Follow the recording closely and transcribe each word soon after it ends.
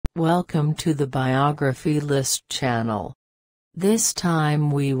Welcome to the Biography List channel. This time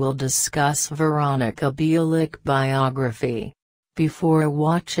we will discuss Veronica Bielik Biography. Before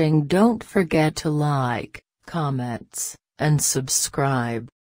watching, don't forget to like, comments, and subscribe.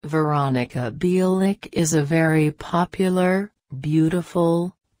 Veronica Bielik is a very popular,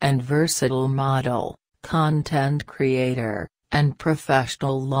 beautiful, and versatile model, content creator, and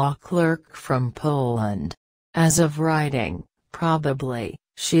professional law clerk from Poland. As of writing, probably,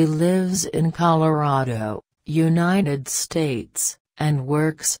 she lives in Colorado, United States, and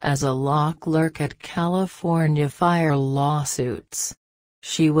works as a law clerk at California fire lawsuits.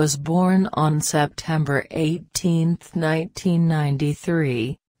 She was born on September 18,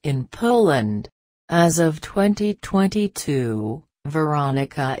 1993, in Poland. As of 2022,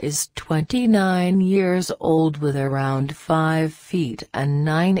 Veronica is 29 years old with around 5 feet and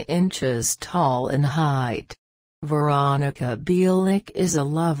 9 inches tall in height. Veronica Bielik is a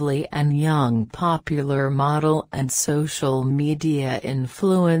lovely and young popular model and social media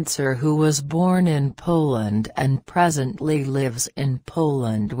influencer who was born in Poland and presently lives in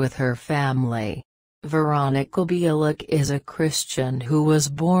Poland with her family. Veronica Bielik is a Christian who was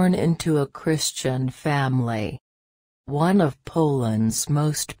born into a Christian family. One of Poland's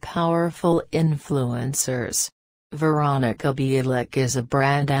most powerful influencers, Veronica Bielik is a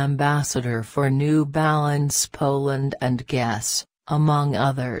brand ambassador for New Balance Poland and Guess, among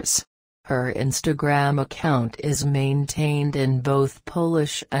others. Her Instagram account is maintained in both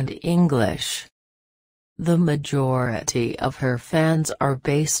Polish and English. The majority of her fans are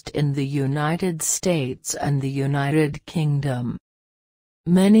based in the United States and the United Kingdom.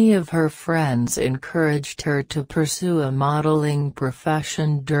 Many of her friends encouraged her to pursue a modeling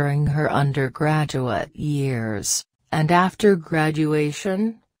profession during her undergraduate years, and after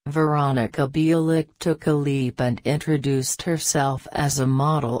graduation, Veronica Bielik took a leap and introduced herself as a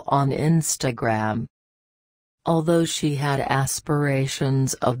model on Instagram. Although she had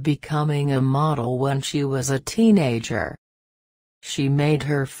aspirations of becoming a model when she was a teenager, she made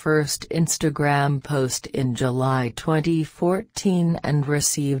her first Instagram post in July 2014 and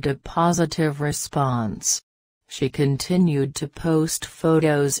received a positive response. She continued to post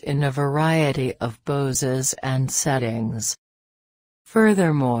photos in a variety of poses and settings.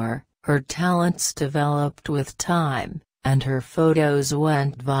 Furthermore, her talents developed with time, and her photos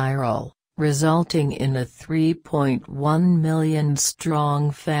went viral, resulting in a 3.1 million strong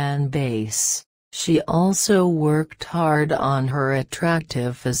fan base. She also worked hard on her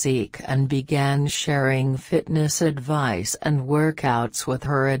attractive physique and began sharing fitness advice and workouts with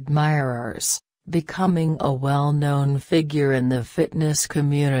her admirers, becoming a well-known figure in the fitness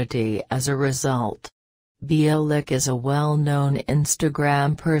community as a result. Bielik is a well-known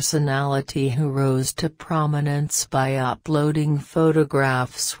Instagram personality who rose to prominence by uploading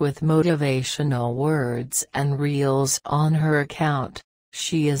photographs with motivational words and reels on her account.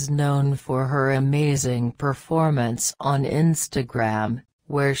 She is known for her amazing performance on Instagram,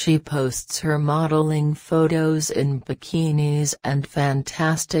 where she posts her modeling photos in bikinis and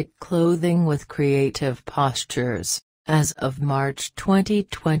fantastic clothing with creative postures. As of March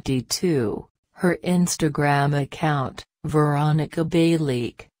 2022, her Instagram account, Veronica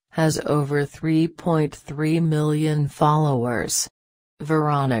Bielik, has over 3.3 million followers.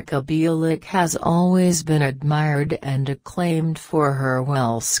 Veronica Bielik has always been admired and acclaimed for her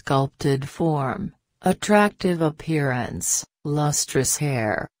well-sculpted form, attractive appearance, lustrous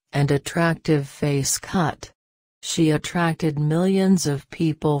hair, and attractive face cut. She attracted millions of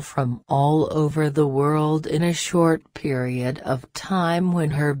people from all over the world in a short period of time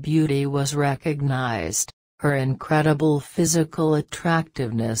when her beauty was recognized. Her incredible physical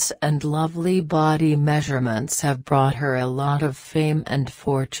attractiveness and lovely body measurements have brought her a lot of fame and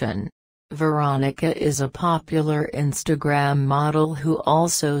fortune. Veronica is a popular Instagram model who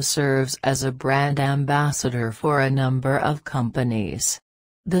also serves as a brand ambassador for a number of companies.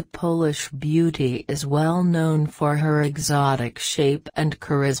 The Polish beauty is well known for her exotic shape and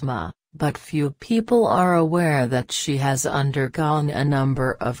charisma, but few people are aware that she has undergone a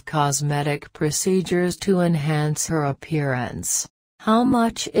number of cosmetic procedures to enhance her appearance. How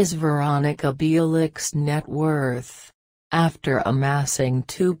much is Veronica Bielik's net worth? After amassing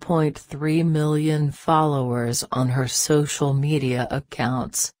 2.3 million followers on her social media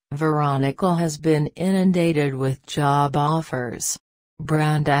accounts, Veronica has been inundated with job offers,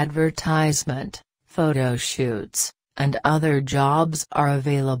 brand advertisement, photo shoots, and other jobs are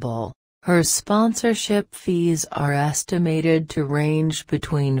available. Her sponsorship fees are estimated to range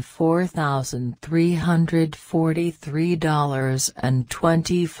between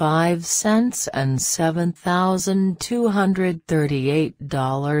 $4,343.25 and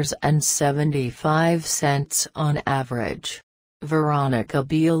 $7,238.75 on average. Veronica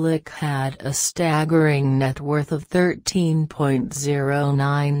Bielik had a staggering net worth of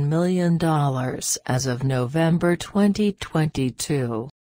 $13.09 million as of November 2022.